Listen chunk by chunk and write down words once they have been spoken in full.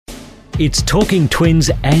It's Talking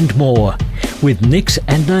Twins and more with Nix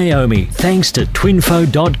and Naomi, thanks to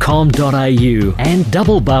twinfo.com.au and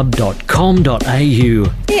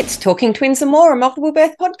doublebub.com.au. It's Talking Twins and More, a multiple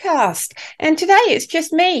birth podcast. And today it's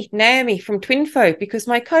just me, Naomi from Twinfo, because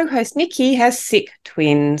my co-host Nikki has sick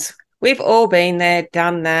twins. We've all been there,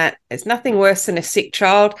 done that. There's nothing worse than a sick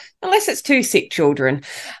child, unless it's two sick children.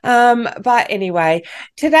 But anyway,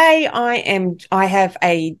 today I have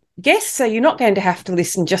a guest, so you're not going to have to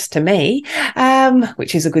listen just to me,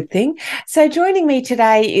 which is a good thing. So joining me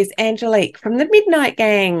today is Angelique from the Midnight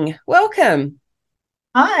Gang. Welcome.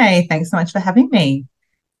 Hi, thanks so much for having me.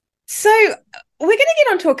 So we're going to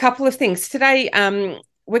get onto a couple of things today.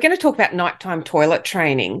 We're going to talk about nighttime toilet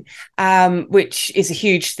training, which is a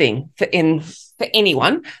huge thing for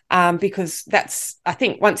anyone, because that's, I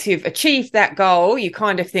think, once you've achieved that goal, you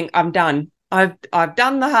kind of think, I'm done. I've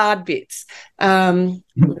done the hard bits.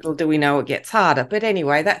 Little do we know it gets harder. But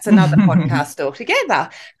anyway, that's another podcast altogether.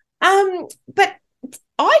 But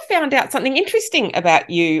I found out something interesting about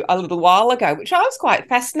you a little while ago, which I was quite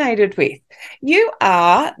fascinated with. You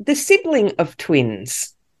are the sibling of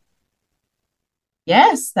twins.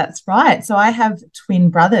 Yes, that's right. So I have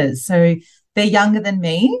twin brothers. So they're younger than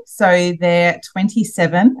me. So they're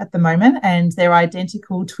 27 at the moment, and they're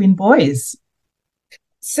identical twin boys.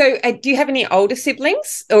 So do you have any older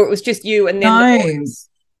siblings, or it was just you and then No. the boys?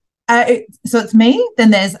 So it's me,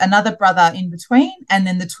 then there's another brother in between, and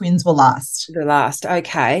then the twins were last. The last,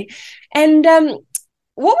 okay. And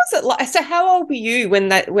what was it like? So how old were you when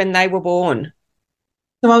they were born?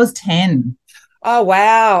 So I was 10. Oh,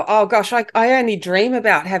 wow. Oh, gosh, I only dream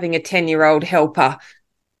about having a 10-year-old helper.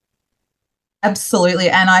 Absolutely.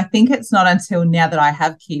 And I think it's not until now that I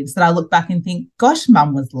have kids that I look back and think, gosh,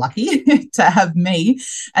 mum was lucky to have me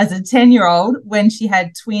as a 10-year-old when she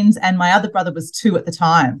had twins and my other brother was 2 at the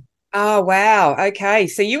time. Oh, wow. Okay.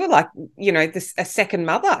 So you were like, a second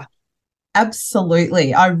mother.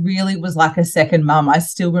 Absolutely. I really was like a second mum. I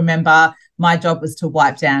still remember my job was to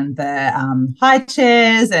wipe down the high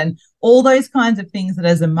chairs and all those kinds of things that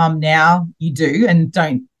as a mum now you do and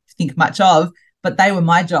don't think much of. But they were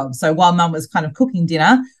my job. So while mum was kind of cooking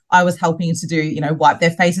dinner, I was helping to do, wipe their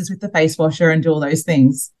faces with the face washer and do all those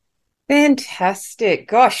things. Fantastic.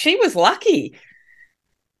 Gosh, she was lucky.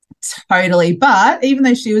 Totally. But even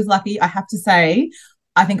though she was lucky, I have to say,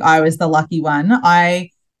 I think I was the lucky one. I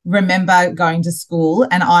remember going to school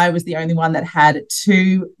and I was the only one that had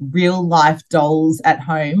 2 real life dolls at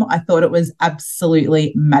home. I thought it was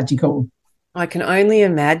absolutely magical. I can only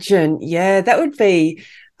imagine. Yeah, that would be...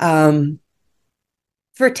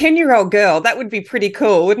 for a 10-year-old girl, that would be pretty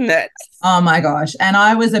cool, wouldn't it? Oh, my gosh. And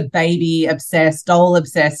I was a baby-obsessed,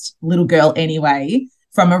 doll-obsessed little girl anyway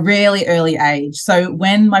from a really early age. So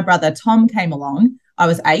when my brother Tom came along, I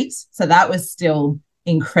was 8. So that was still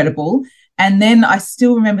incredible. And then I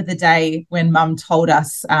still remember the day when mum told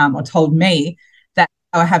us or told me that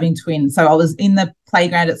they were having twins. So I was in the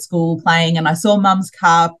playground at school playing and I saw mum's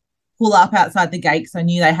car pull up outside the gate because I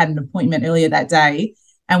knew they had an appointment earlier that day.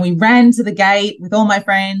 And we ran to the gate with all my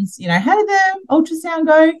friends, how did the ultrasound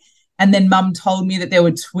go? And then mum told me that there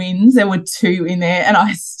were twins. There were 2 in there. And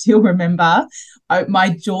I still remember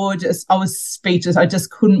my jaw I was speechless. I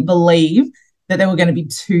just couldn't believe that there were going to be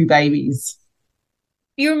 2 babies.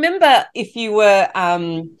 You remember if you were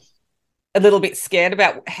a little bit scared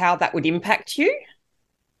about how that would impact you?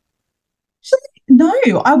 No,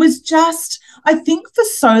 I think for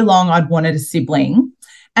so long I'd wanted a sibling.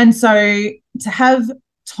 And so to have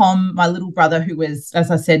Tom, my little brother, who was, as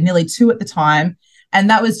I said, nearly 2 at the time. And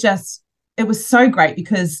that was it was so great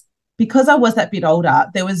because I was that bit older,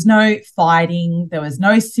 there was no fighting, there was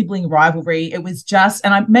no sibling rivalry. It was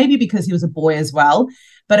maybe because he was a boy as well,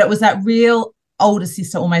 but it was that real older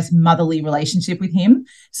sister, almost motherly relationship with him.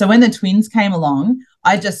 So when the twins came along,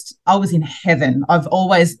 I was in heaven. I've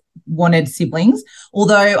always wanted siblings,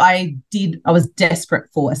 although I was desperate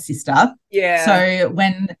for a sister. Yeah. So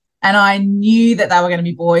and I knew that they were going to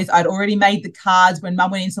be boys. I'd already made the cards when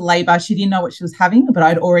mum went into labour. She didn't know what she was having, but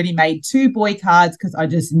I'd already made 2 boy cards because I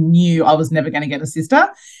just knew I was never going to get a sister.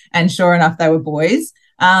 And sure enough, they were boys.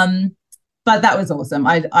 But that was awesome.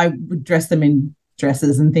 I would dress them in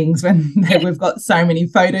dresses and things we've got so many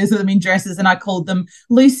photos of them in dresses, and I called them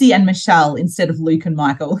Lucy and Michelle instead of Luke and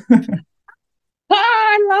Michael.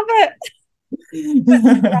 I love it.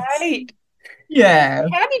 That's great. Yeah.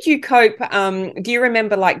 How did you cope? Do you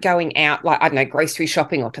remember going out, I don't know, grocery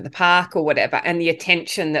shopping or to the park or whatever, and the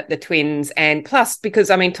attention that the twins, and plus because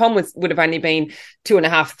Tom would have only been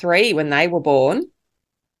 2.5, 3 when they were born.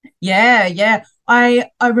 Yeah. I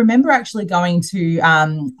remember actually going to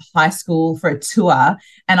high school for a tour,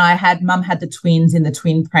 and mum had the twins in the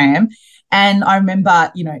twin pram. And I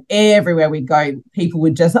remember, everywhere we go, people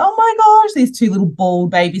would just, oh my gosh, these two little bald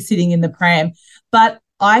babies sitting in the pram. But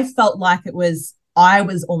I felt like I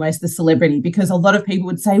was almost the celebrity, because a lot of people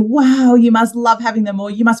would say, wow, you must love having them, or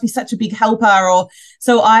you must be such a big helper. Or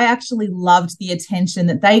so I actually loved the attention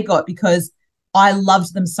that they got, because I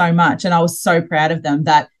loved them so much and I was so proud of them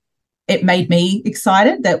that it made me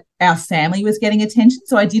excited that our family was getting attention.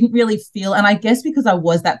 So I didn't really feel, and I guess because I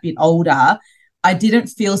was that bit older, I didn't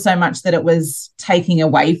feel so much that it was taking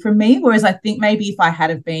away from me. Whereas I think maybe if I had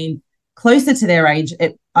have been closer to their age,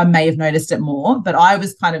 I may have noticed it more. But I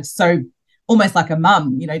was kind of so almost like a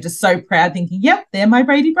mum, just so proud, thinking, yep, they're my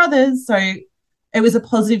Brady brothers. So it was a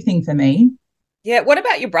positive thing for me. Yeah. What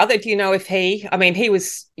about your brother? Do you know if he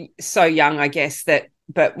was so young, I guess,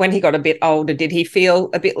 but when he got a bit older, did he feel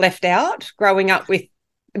a bit left out growing up with,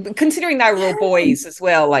 considering they were all boys as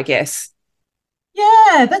well, I guess?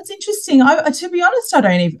 Yeah, that's interesting. To be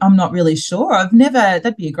honest, I'm not really sure.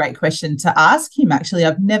 That'd be a great question to ask him, actually.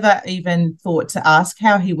 I've never even thought to ask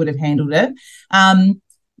how he would have handled it.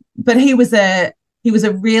 But he was a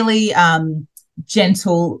really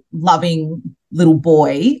gentle, loving little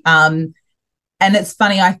boy. And it's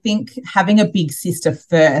funny, I think having a big sister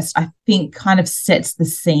first, I think kind of sets the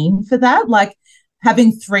scene for that. Like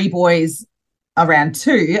having three boys around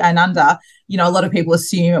 2 and under, a lot of people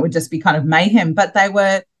assume it would just be kind of mayhem, but they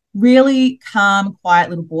were really calm, quiet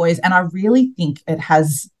little boys. And I really think it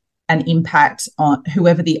has an impact on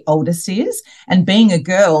whoever the oldest is. And being a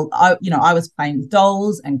girl, I was playing with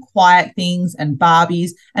dolls and quiet things and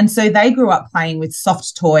Barbies. And so they grew up playing with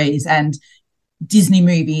soft toys and Disney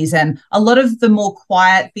movies, and a lot of the more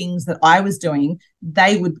quiet things that I was doing,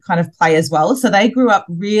 they would kind of play as well. So they grew up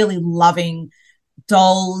really loving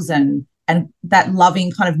dolls and that loving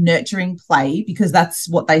kind of nurturing play, because that's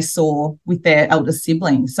what they saw with their elder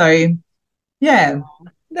sibling. So, yeah.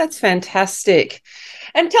 That's fantastic.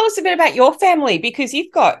 And tell us a bit about your family, because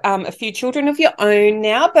you've got a few children of your own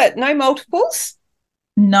now, but no multiples.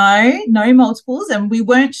 No multiples. And we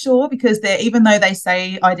weren't sure, because even though they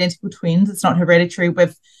say identical twins, it's not hereditary.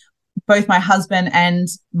 With both my husband and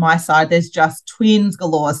my side, there's just twins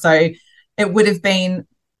galore. So it would have been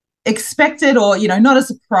expected, or not a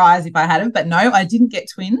surprise if I had them, but no, I didn't get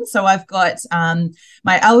twins. So I've got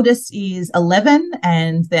my eldest is 11,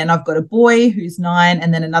 and then I've got a boy who's 9,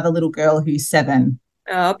 and then another little girl who's 7.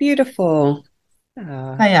 Oh, beautiful.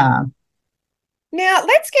 Oh. They are. Now,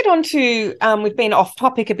 let's get on to, we've been off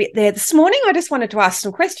topic a bit there this morning. I just wanted to ask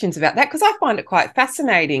some questions about that, because I find it quite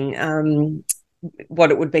fascinating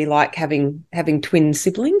what it would be like having twin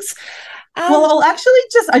siblings. Well, I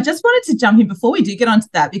just wanted to jump in before we do get onto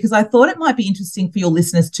that, because I thought it might be interesting for your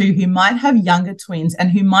listeners too, who might have younger twins and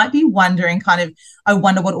who might be wondering kind of, I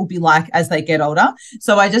wonder what it will be like as they get older.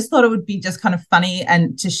 So I just thought it would be just kind of funny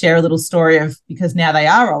and to share a little story of, because now they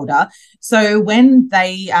are older. So when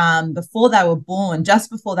they, before they were born, just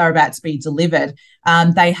before they were about to be delivered,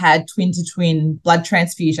 they had twin-to-twin blood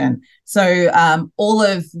transfusion. So all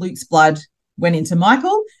of Luke's blood went into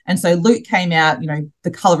Michael, and so Luke came out,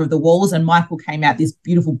 the color of the walls, and Michael came out this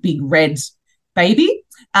beautiful big red baby.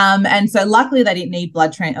 And so luckily they didn't need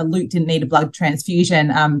Luke didn't need a blood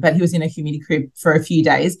transfusion, but he was in a humidity crib for a few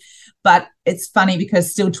days. But it's funny,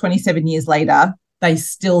 because still 27 years later, they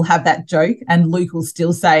still have that joke, and Luke will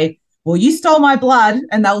still say, well, you stole my blood,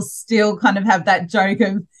 and they'll still kind of have that joke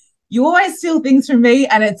of, you always steal things from me.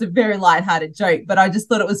 And it's a very lighthearted joke, but I just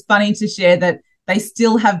thought it was funny to share that they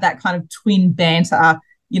still have that kind of twin banter,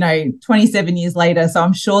 27 years later. So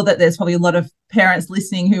I'm sure that there's probably a lot of parents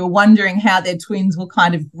listening who are wondering how their twins will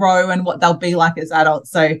kind of grow and what they'll be like as adults.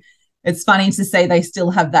 So it's funny to say they still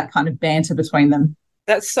have that kind of banter between them.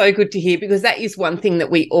 That's so good to hear, because that is one thing that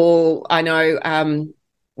we all, I know,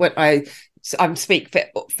 what I speak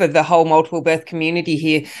for the whole multiple birth community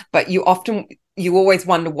here, but you always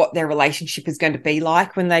wonder what their relationship is going to be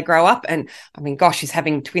like when they grow up. And I mean, gosh, is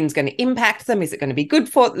having twins going to impact them? Is it going to be good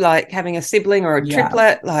for like having a sibling or a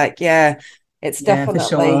triplet? It's definitely, for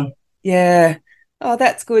sure. Yeah. Oh,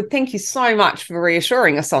 that's good. Thank you so much for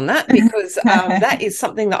reassuring us on that, because that is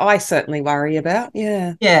something that I certainly worry about.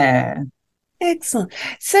 Yeah. Yeah. Excellent.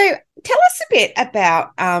 So tell us a bit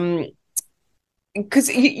about, because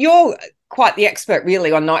you're quite the expert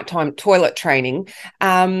really on nighttime toilet training.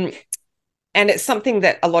 And it's something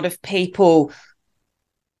that a lot of people,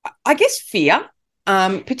 I guess, fear.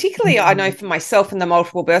 Particularly, I know for myself in the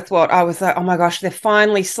multiple birth world, I was like, oh my gosh, they're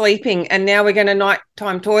finally sleeping, and now we're going to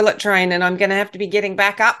nighttime toilet train, and I'm going to have to be getting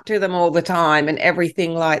back up to them all the time and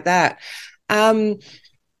everything like that.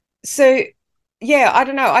 So yeah, I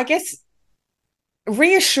don't know. I guess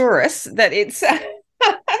reassure us that it's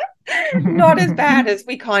not as bad as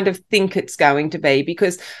we kind of think it's going to be,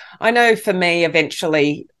 because I know for me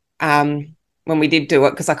eventually, when we did do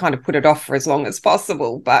it, because I kind of put it off for as long as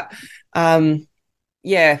possible, but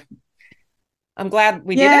yeah, I'm glad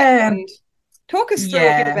we did it. And talk us through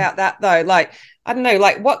a bit about that though. Like, I don't know,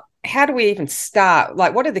 like how do we even start?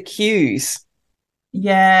 Like, what are the cues?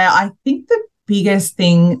 Yeah, I think the biggest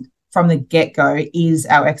thing from the get-go is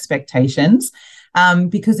our expectations,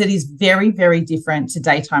 because it is very, very different to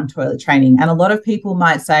daytime toilet training. And a lot of people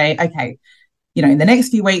might say, okay, in the next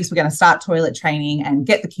few weeks, we're going to start toilet training and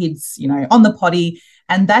get the kids, on the potty.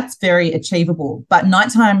 And that's very achievable. But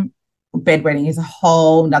nighttime bedwetting is a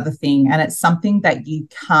whole nother thing. And it's something that you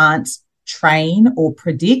can't train or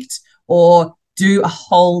predict or do a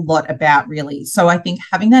whole lot about, really. So I think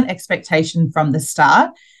having that expectation from the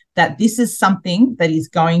start that this is something that is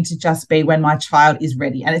going to just be when my child is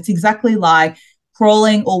ready. And it's exactly like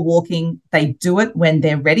crawling or walking. They do it when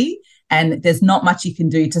they're ready, and there's not much you can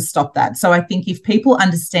do to stop that. So I think if people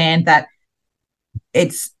understand that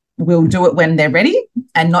we'll do it when they're ready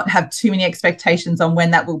and not have too many expectations on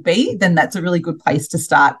when that will be, then that's a really good place to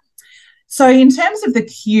start. So in terms of the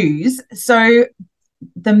cues, so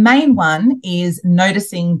the main one is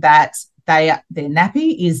noticing that their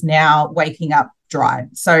nappy is now waking up dry.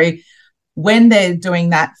 So when they're doing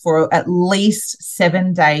that for at least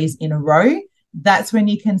 7 days in a row, that's when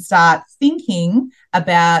you can start thinking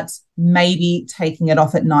about maybe taking it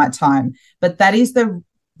off at nighttime. But that is the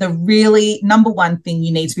really number one thing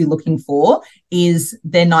you need to be looking for is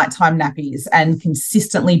their nighttime nappies and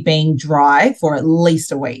consistently being dry for at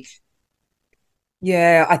least a week.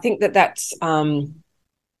 Yeah, I think that's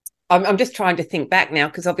I'm just trying to think back now,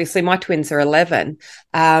 because obviously my twins are 11.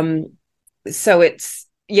 So it's,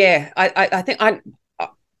 I think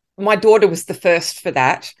my daughter was the first for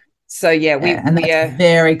that. So that's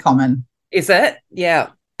very common. Is it?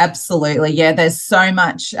 Yeah. Absolutely. Yeah. There's so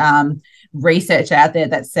much research out there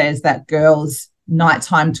that says that girls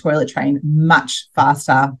nighttime toilet train much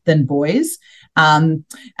faster than boys. And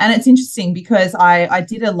it's interesting because I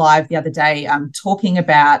did a live the other day talking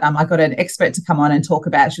about, I got an expert to come on and talk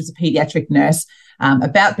about, she was a pediatric nurse,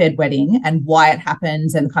 about bedwetting and why it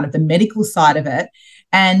happens and kind of the medical side of it.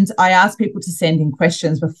 And I asked people to send in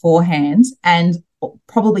questions beforehand, and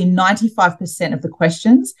probably 95% of the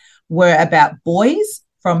questions were about boys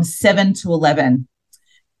from 7 to 11.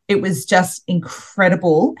 It was just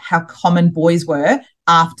incredible how common boys were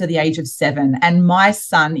after the age of 7. And my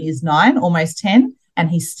son is 9, almost 10,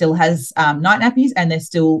 and he still has night nappies, and they're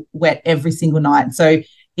still wet every single night. So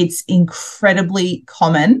it's incredibly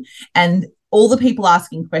common. And all the people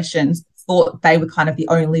asking questions thought they were kind of the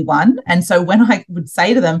only one. And so when I would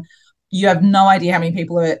say to them, you have no idea how many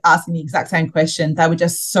people are asking the exact same question, they were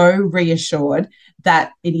just so reassured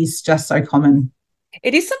that it is just so common.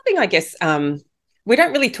 It is something, I guess, we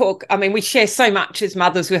don't really talk. I mean, we share so much as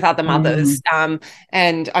mothers with other mothers,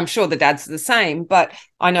 and I'm sure the dads are the same. But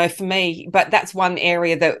I know for me, but that's one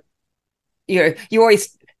area that, you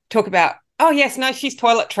always talk about, oh, yes, no, she's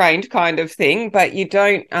toilet trained kind of thing, but you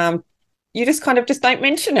don't, you just kind of just don't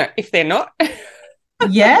mention it if they're not.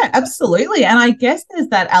 Yeah, absolutely. And I guess there's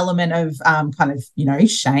that element of kind of,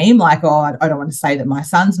 shame, like, oh, I don't want to say that my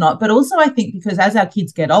son's not. But also I think because as our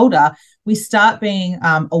kids get older, we start being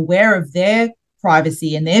aware of their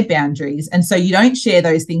privacy and their boundaries. And so you don't share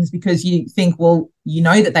those things because you think, well,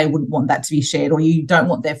 that they wouldn't want that to be shared, or you don't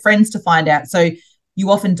want their friends to find out. So you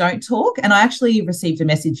often don't talk. And I actually received a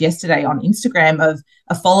message yesterday on Instagram of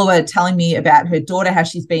a follower telling me about her daughter, how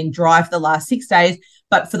she's been dry for the last 6 days.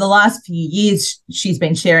 But for the last few years, she's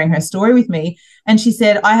been sharing her story with me. And she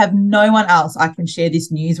said, I have no one else I can share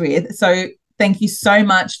this news with. So thank you so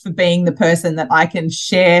much for being the person that I can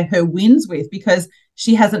share her wins with, because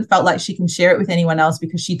she hasn't felt like she can share it with anyone else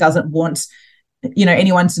because she doesn't want,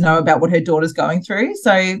 anyone to know about what her daughter's going through.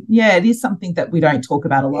 So, yeah, it is something that we don't talk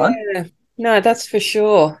about a lot. Yeah. No, that's for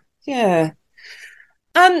sure. Yeah.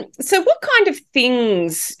 So what kind of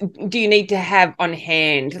things do you need to have on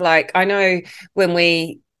hand? Like, I know when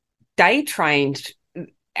we day trained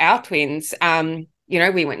our twins,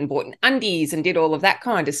 we went and bought undies and did all of that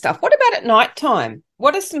kind of stuff. What about at nighttime?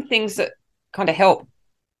 What are some things that kind of help?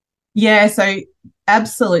 Yeah, so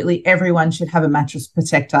absolutely everyone should have a mattress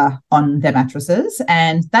protector on their mattresses.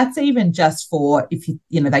 And that's even just for if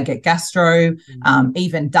they get gastro,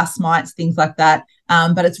 even dust mites, things like that.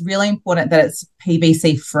 But it's really important that it's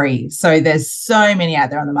PVC free. So there's so many out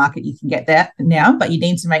there on the market you can get that now, but you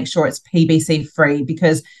need to make sure it's PVC free,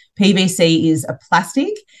 because PVC is a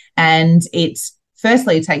plastic, and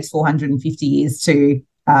firstly, it takes 450 years to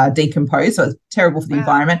decompose, so it's terrible for the Wow.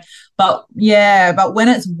 environment. But when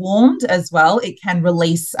it's warmed as well, it can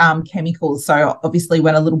release chemicals. So obviously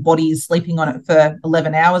when a little body is sleeping on it for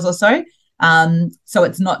 11 hours or so, so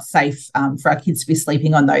it's not safe for our kids to be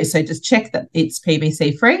sleeping on those. So just check that it's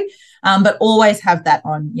PVC free, but always have that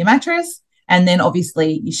on your mattress, and then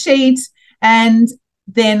obviously your sheets. And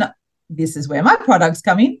then this is where my products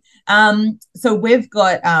come in. So we've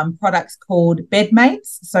got products called bed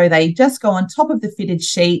mates. So they just go on top of the fitted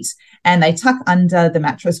sheet and they tuck under the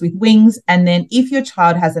mattress with wings. And then if your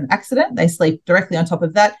child has an accident, they sleep directly on top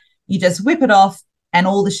of that. You just whip it off and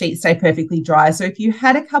all the sheets stay perfectly dry. So if you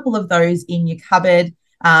had a couple of those in your cupboard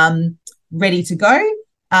ready to go,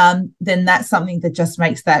 then that's something that just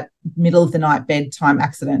makes that middle of the night bedtime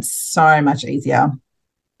accident so much easier.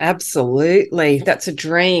 Absolutely. That's a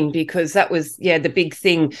dream, because that was, the big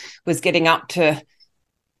thing was getting up to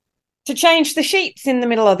change the sheets in the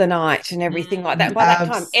middle of the night and everything like that. By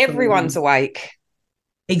that time, everyone's awake.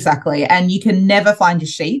 Exactly. And you can never find your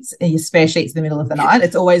sheets and your spare sheets in the middle of the night.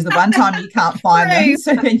 It's always the one time you can't find them.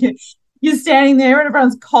 So then you're standing there and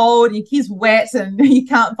everyone's cold and your kid's wet and you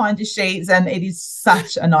can't find your sheets, and it is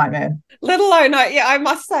such a nightmare. Let alone, I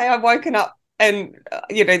must say I've woken up and,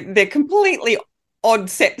 they're completely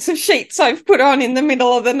odd sets of sheets I've put on in the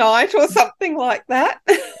middle of the night or something like that.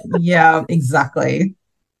 Yeah, exactly.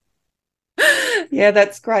 Yeah,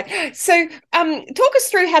 that's great. So talk us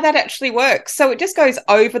through how that actually works. So it just goes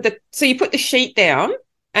over so you put the sheet down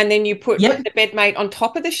and then you put the bed mate on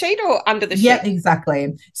top of the sheet or under the sheet? Yeah,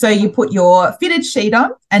 exactly. So you put your fitted sheet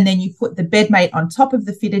on and then you put the bed mate on top of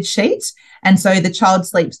the fitted sheet. And so the child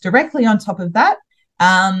sleeps directly on top of that.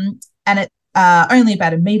 And it's only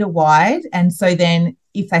about 1 meter wide. And so then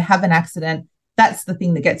if they have an accident, that's the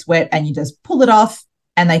thing that gets wet and you just pull it off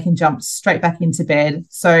and they can jump straight back into bed.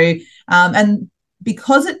 So, and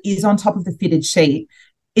because it is on top of the fitted sheet,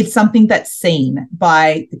 it's something that's seen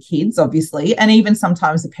by the kids, obviously, and even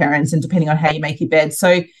sometimes the parents, and depending on how you make your bed.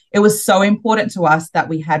 So it was so important to us that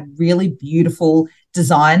we had really beautiful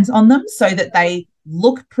designs on them so that they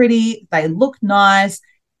look pretty, they look nice.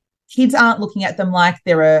 Kids aren't looking at them like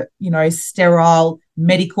they're a, sterile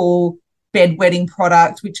medical bedwetting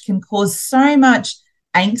product, which can cause so much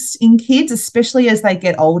angst in kids, especially as they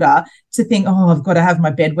get older, to think, oh, I've got to have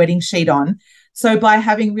my bedwetting sheet on. So by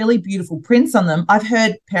having really beautiful prints on them, I've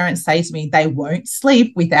heard parents say to me they won't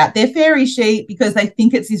sleep without their fairy sheet because they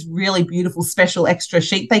think it's this really beautiful special extra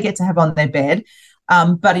sheet they get to have on their bed.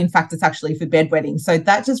 But in fact, it's actually for bedwetting. So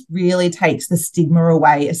that just really takes the stigma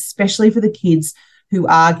away, especially for the kids who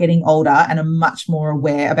are getting older and are much more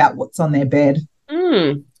aware about what's on their bed.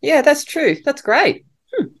 Yeah, that's true. That's great.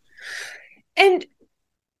 And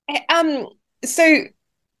so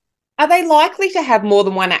are they likely to have more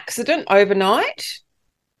than one accident overnight?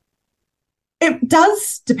 It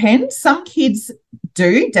does depend. Some kids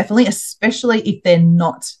do, definitely, especially if they're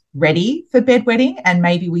not ready for bedwetting and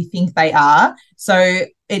maybe we think they are. So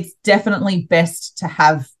it's definitely best to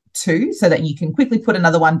have two so that you can quickly put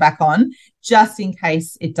another one back on just in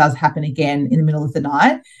case it does happen again in the middle of the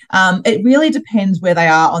night. It really depends where they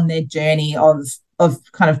are on their journey of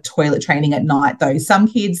kind of toilet training at night, though. Some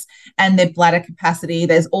kids and their bladder capacity,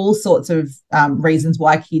 there's all sorts of reasons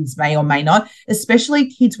why kids may or may not, especially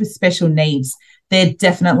kids with special needs. They're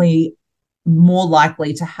definitely more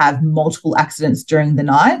likely to have multiple accidents during the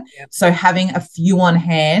night. Yep. So having a few on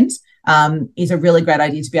hand is a really great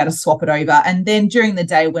idea to be able to swap it over. And then during the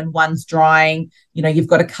day when one's drying, you've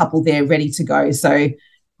got a couple there ready to go. So,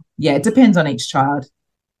 yeah, it depends on each child.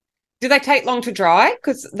 Do they take long to dry?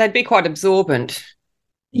 Because they'd be quite absorbent.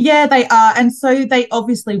 Yeah, they are. And so they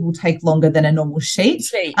obviously will take longer than a normal sheet.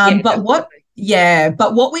 But what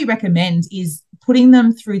we recommend is putting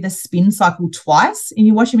them through the spin cycle twice in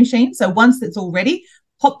your washing machine. So once it's all ready,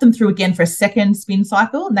 pop them through again for a second spin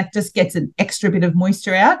cycle, and that just gets an extra bit of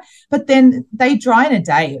moisture out. But then they dry in a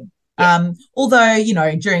day. Although,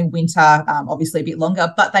 during winter, obviously a bit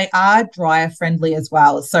longer, but they are dryer friendly as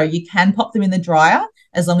well. So you can pop them in the dryer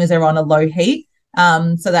as long as they're on a low heat.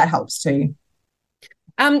 So that helps too.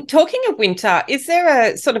 Talking of winter, is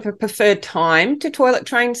there a sort of a preferred time to toilet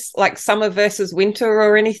train, like summer versus winter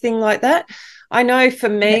or anything like that? I know for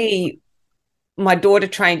me, my daughter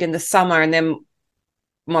trained in the summer and then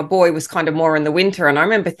my boy was kind of more in the winter. And I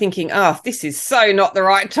remember thinking, oh, this is so not the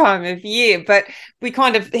right time of year. But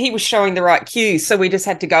he was showing the right cues. So we just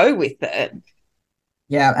had to go with it.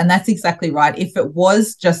 Yeah, and that's exactly right. If it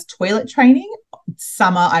was just toilet training,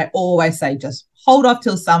 summer, I always say just hold off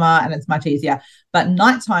till summer and it's much easier. But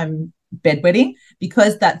nighttime bedwetting,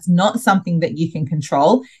 because that's not something that you can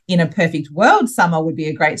control, in a perfect world, summer would be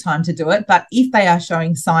a great time to do it. But if they are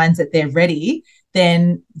showing signs that they're ready,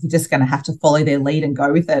 then you're just going to have to follow their lead and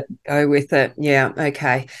go with it. Go with it. Yeah.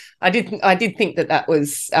 Okay. I did think that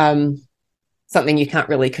was something you can't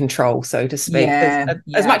really control, so to speak,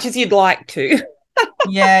 as much as you'd like to.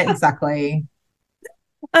 Yeah, exactly.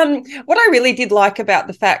 What I really did like about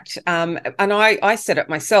the fact, and I said it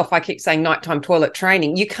myself, I keep saying nighttime toilet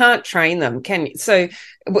training. You can't train them, can you? So,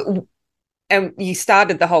 and you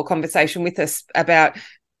started the whole conversation with us about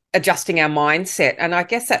adjusting our mindset. And I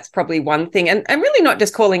guess that's probably one thing. And really not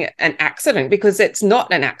just calling it an accident, because it's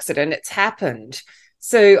not an accident, it's happened.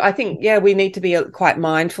 So I think, yeah, we need to be quite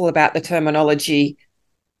mindful about the terminology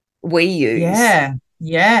we use.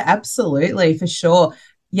 Yeah, absolutely, for sure.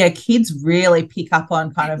 Yeah, kids really pick up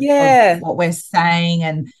on kind of what we're saying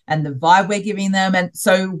and the vibe we're giving them. And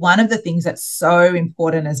so one of the things that's so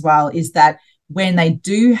important as well is that when they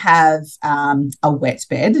do have a wet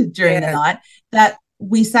bed during the night, that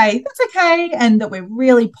we say, that's okay, and that we're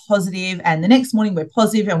really positive. And the next morning we're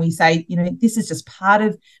positive and we say, this is just part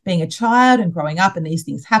of being a child and growing up, and these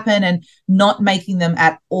things happen, and not making them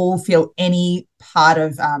at all feel any part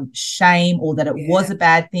of shame or that it was a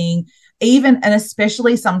bad thing. Even and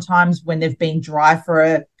especially sometimes when they've been dry for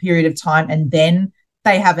a period of time and then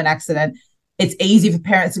they have an accident, it's easy for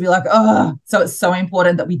parents to be like, oh, so it's so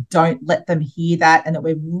important that we don't let them hear that, and that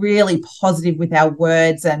we're really positive with our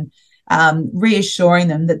words and reassuring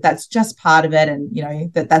them that that's just part of it, and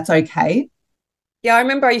that that's okay. Yeah, I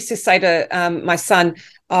remember I used to say to my son,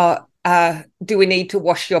 do we need to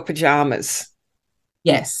wash your pajamas?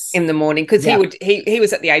 Yes. In the morning, because he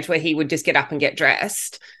was at the age where he would just get up and get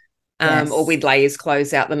dressed, or we'd lay his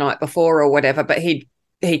clothes out the night before or whatever, but he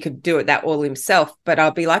could do it that all himself. But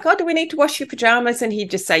I'll be like, oh, do we need to wash your pajamas? And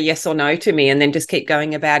he'd just say yes or no to me, and then just keep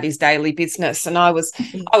going about his daily business. And I was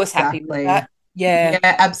happy with that. Yeah,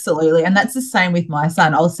 absolutely. And that's the same with my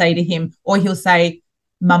son. I'll say to him, or he'll say,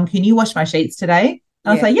 Mum, can you wash my sheets today?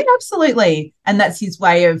 And I'll say, yeah, absolutely. And that's his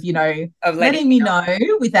way of, letting me know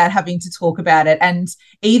without having to talk about it. And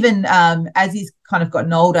even as he's kind of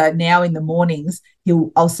gotten older now, in the mornings,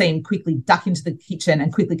 I'll see him quickly duck into the kitchen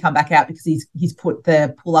and quickly come back out because he's put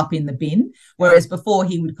the pull up in the bin. Whereas before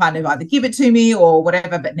he would kind of either give it to me or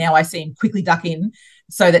whatever, but now I see him quickly duck in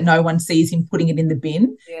so that no one sees him putting it in the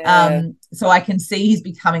bin. Yeah. So I can see he's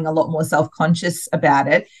becoming a lot more self-conscious about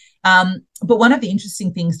it. But one of the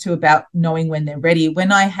interesting things too about knowing when they're ready,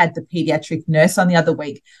 when I had the pediatric nurse on the other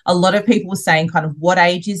week, a lot of people were saying kind of what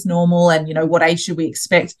age is normal and, what age should we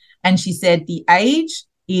expect? And she said the age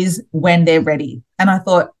is when they're ready. And I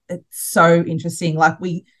thought it's so interesting. Like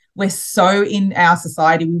we're so in our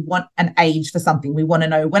society, we want an age for something. We want to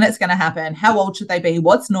know when it's going to happen, how old should they be,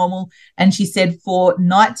 what's normal. And she said for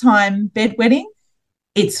nighttime bedwetting,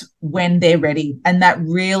 it's when they're ready, and that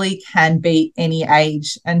really can be any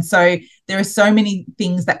age. And so there are so many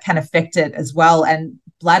things that can affect it as well, and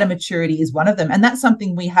bladder maturity is one of them. And that's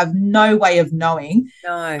something we have no way of knowing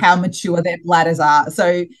how mature their bladders are.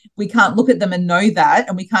 So we can't look at them and know that,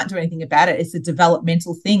 and we can't do anything about it. It's a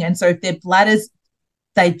developmental thing. And so if their bladders,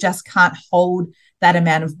 they just can't hold that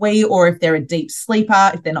amount of wee, or if they're a deep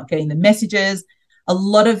sleeper, if they're not getting the messages. A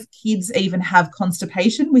lot of kids even have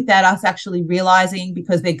constipation without us actually realizing,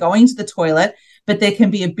 because they're going to the toilet, but there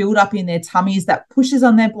can be a buildup in their tummies that pushes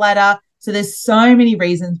on their bladder. So there's so many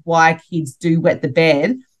reasons why kids do wet the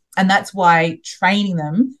bed. And that's why training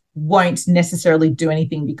them won't necessarily do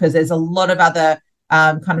anything, because there's a lot of other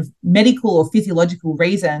kind of medical or physiological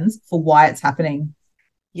reasons for why it's happening.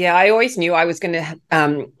 Yeah, I always knew I was going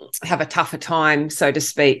to have a tougher time, so to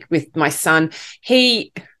speak, with my son.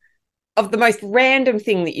 Of the most random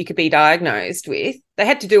thing that you could be diagnosed with, they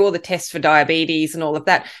had to do all the tests for diabetes and all of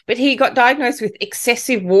that, but he got diagnosed with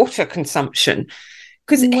excessive water consumption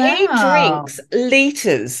because he drinks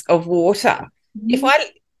liters of water. If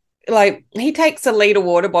he takes a liter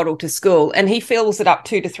water bottle to school and he fills it up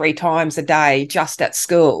 2 to 3 times a day just at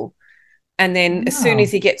school. And then as soon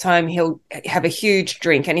as he gets home, he'll have a huge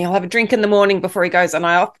drink, and he'll have a drink in the morning before he goes. And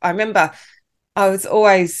I remember I was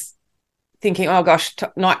always thinking, oh gosh,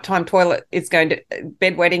 nighttime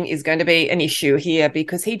bedwetting is going to be an issue here,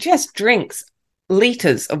 because he just drinks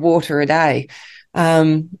liters of water a day.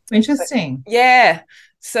 Interesting.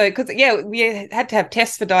 So, because we had to have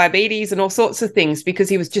tests for diabetes and all sorts of things because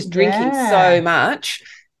he was just drinking so much.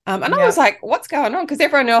 And I was like, what's going on? Because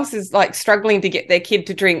everyone else is like struggling to get their kid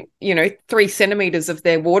to drink, 3 centimeters of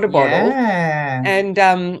their water bottle. And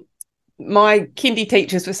my kindy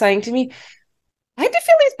teachers were saying to me, I had to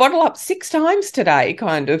fill his bottle up 6 times today,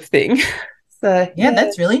 kind of thing. So yeah,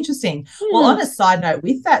 that's really interesting. Well, on a side note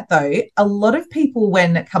with that though, a lot of people,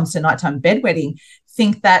 when it comes to nighttime bedwetting,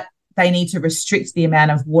 think that they need to restrict the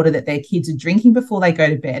amount of water that their kids are drinking before they go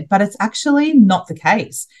to bed, but it's actually not the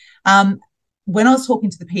case. When I was talking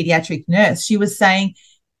to the pediatric nurse, she was saying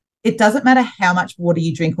it doesn't matter how much water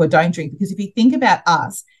you drink or don't drink, because if you think about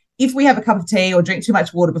us, if we have a cup of tea or drink too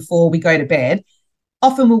much water before we go to bed,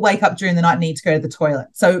 often we'll wake up during the night and need to go to the toilet.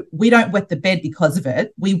 So we don't wet the bed because of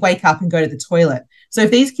it. We wake up and go to the toilet. So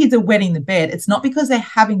if these kids are wetting the bed, it's not because they're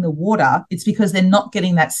having the water, it's because they're not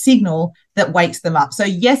getting that signal that wakes them up. So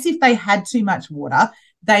yes, if they had too much water,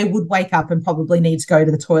 they would wake up and probably need to go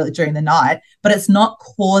to the toilet during the night, but it's not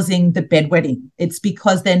causing the bedwetting. It's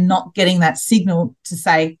because they're not getting that signal to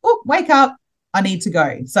say, oh, wake up, I need to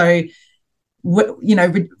go. So,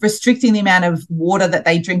 restricting the amount of water that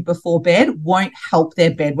they drink before bed won't help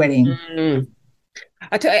their bedwetting.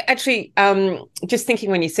 Actually, just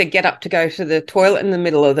thinking when you said get up to go to the toilet in the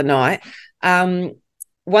middle of the night,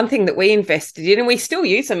 one thing that we invested in, and we still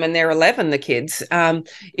use them and they're 11, the kids,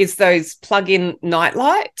 is those plug-in night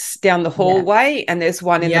lights down the hallway, and there's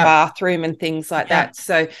one in the bathroom and things like that.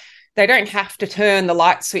 So they don't have to turn the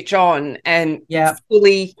light switch on and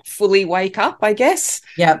fully wake up, I guess.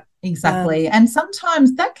 Yep. Exactly. And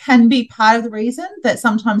sometimes that can be part of the reason that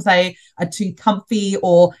sometimes they are too comfy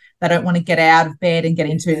or they don't want to get out of bed and go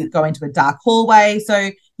into a dark hallway.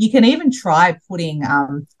 So you can even try putting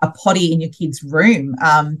a potty in your kid's room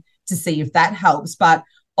to see if that helps. But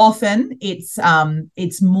often it's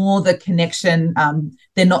more the connection.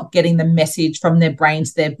 They're not getting the message from their brain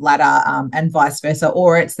to their bladder and vice versa,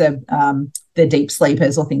 or it's the deep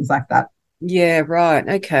sleepers or things like that. Yeah, right.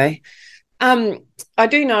 Okay. I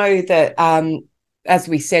do know that, as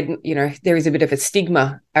we said, there is a bit of a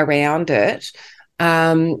stigma around it.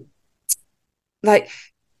 Like,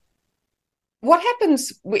 what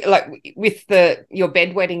happens with your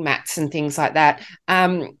bedwetting mats and things like that?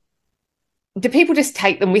 Do people just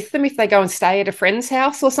take them with them if they go and stay at a friend's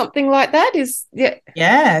house or something like that? Yep.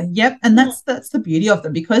 And that's the beauty of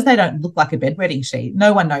them, because they don't look like a bedwetting sheet.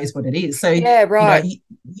 No one knows what it is. So right.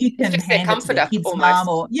 You can hand it to the kid's mum,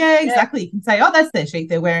 or exactly. You can say, oh, that's their sheet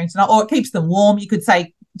they're wearing tonight, or it keeps them warm. You could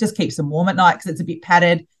say just keeps them warm at night because it's a bit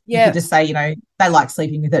padded. You could just say, they like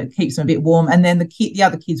sleeping with it. It keeps them a bit warm. And then the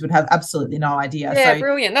other kids would have absolutely no idea. Yeah, so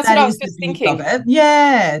brilliant. That's what I was just thinking. Of it.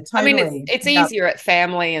 Yeah, totally. I mean, it's easier at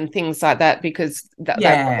family and things like that because,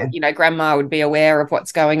 grandma would be aware of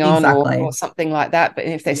what's going on or something like that. But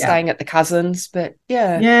if they're staying at the cousins,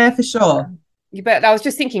 Yeah, for sure. But I was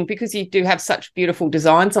just thinking, because you do have such beautiful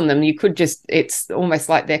designs on them, you could it's almost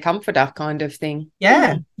like their comforter kind of thing.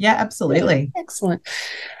 Yeah, absolutely. Yeah, excellent.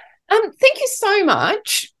 Thank you so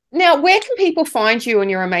much. Now, where can people find you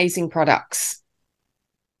and your amazing products?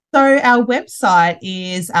 So our website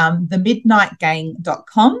is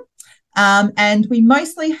themidnightgang.com. And we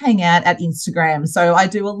mostly hang out at Instagram. So I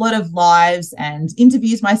do a lot of lives and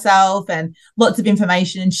interviews myself and lots of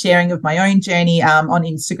information and sharing of my own journey on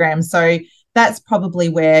Instagram. So that's probably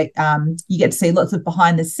where you get to see lots of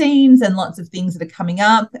behind the scenes and lots of things that are coming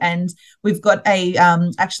up. And we've got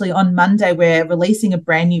actually on Monday, we're releasing a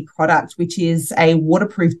brand new product, which is a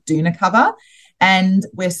waterproof doona cover. And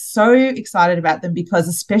we're so excited about them because,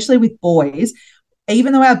 especially with boys,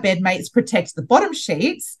 even though our bed mates protect the bottom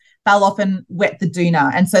sheets, they'll often wet the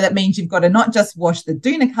doona. And so that means you've got to not just wash the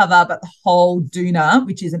doona cover, but the whole doona,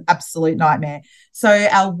 which is an absolute nightmare. So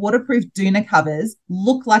our waterproof doona covers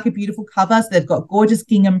look like a beautiful cover. So they've got gorgeous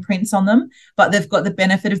gingham prints on them, but they've got the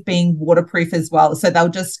benefit of being waterproof as well. So they'll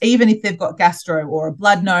just, even if they've got gastro or a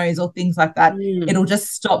blood nose or things like that, it'll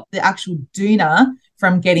just stop the actual doona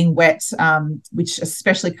from getting wet, which,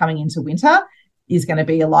 especially coming into winter, is going to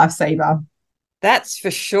be a lifesaver. That's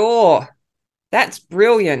for sure. That's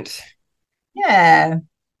brilliant. Yeah.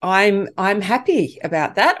 I'm happy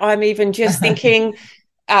about that. I'm even just thinking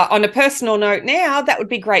on a personal note now, that would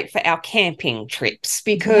be great for our camping trips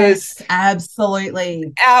because yes,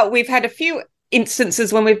 absolutely. We've had a few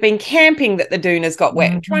instances when we've been camping that the doona's got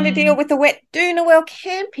wet. Trying to deal with the wet doona while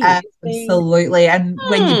camping. Absolutely. And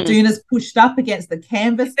when your doona's pushed up against the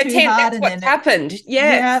canvas the too tent, hard. That's what's happened.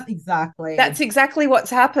 Yeah, exactly. That's exactly what's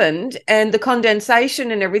happened, and the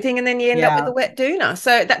condensation and everything, and then you end up with a wet doona.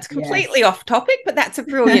 So that's completely off topic, but that's a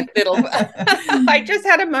brilliant little... I just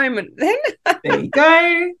had a moment then. There you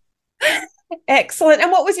go. Excellent.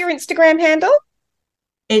 And what was your Instagram handle?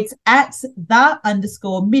 It's at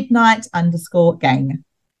 @the_midnight_gang.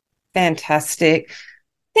 Fantastic.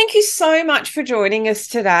 Thank you so much for joining us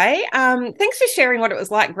today. Thanks for sharing what it was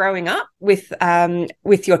like growing up with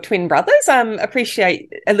your twin brothers. Appreciate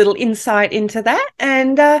a little insight into that.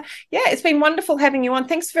 And it's been wonderful having you on.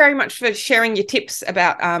 Thanks very much for sharing your tips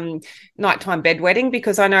about nighttime bedwetting,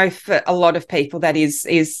 because I know for a lot of people that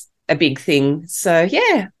is a big thing. So,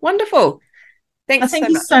 yeah, wonderful. Thanks Thank so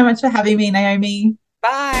you much. so much for having me, Naomi.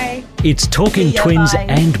 Bye. It's Talking See ya, Twins bye.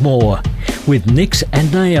 and more with Nix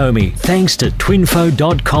and Naomi, thanks to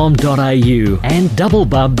twinfo.com.au and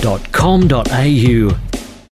doublebub.com.au.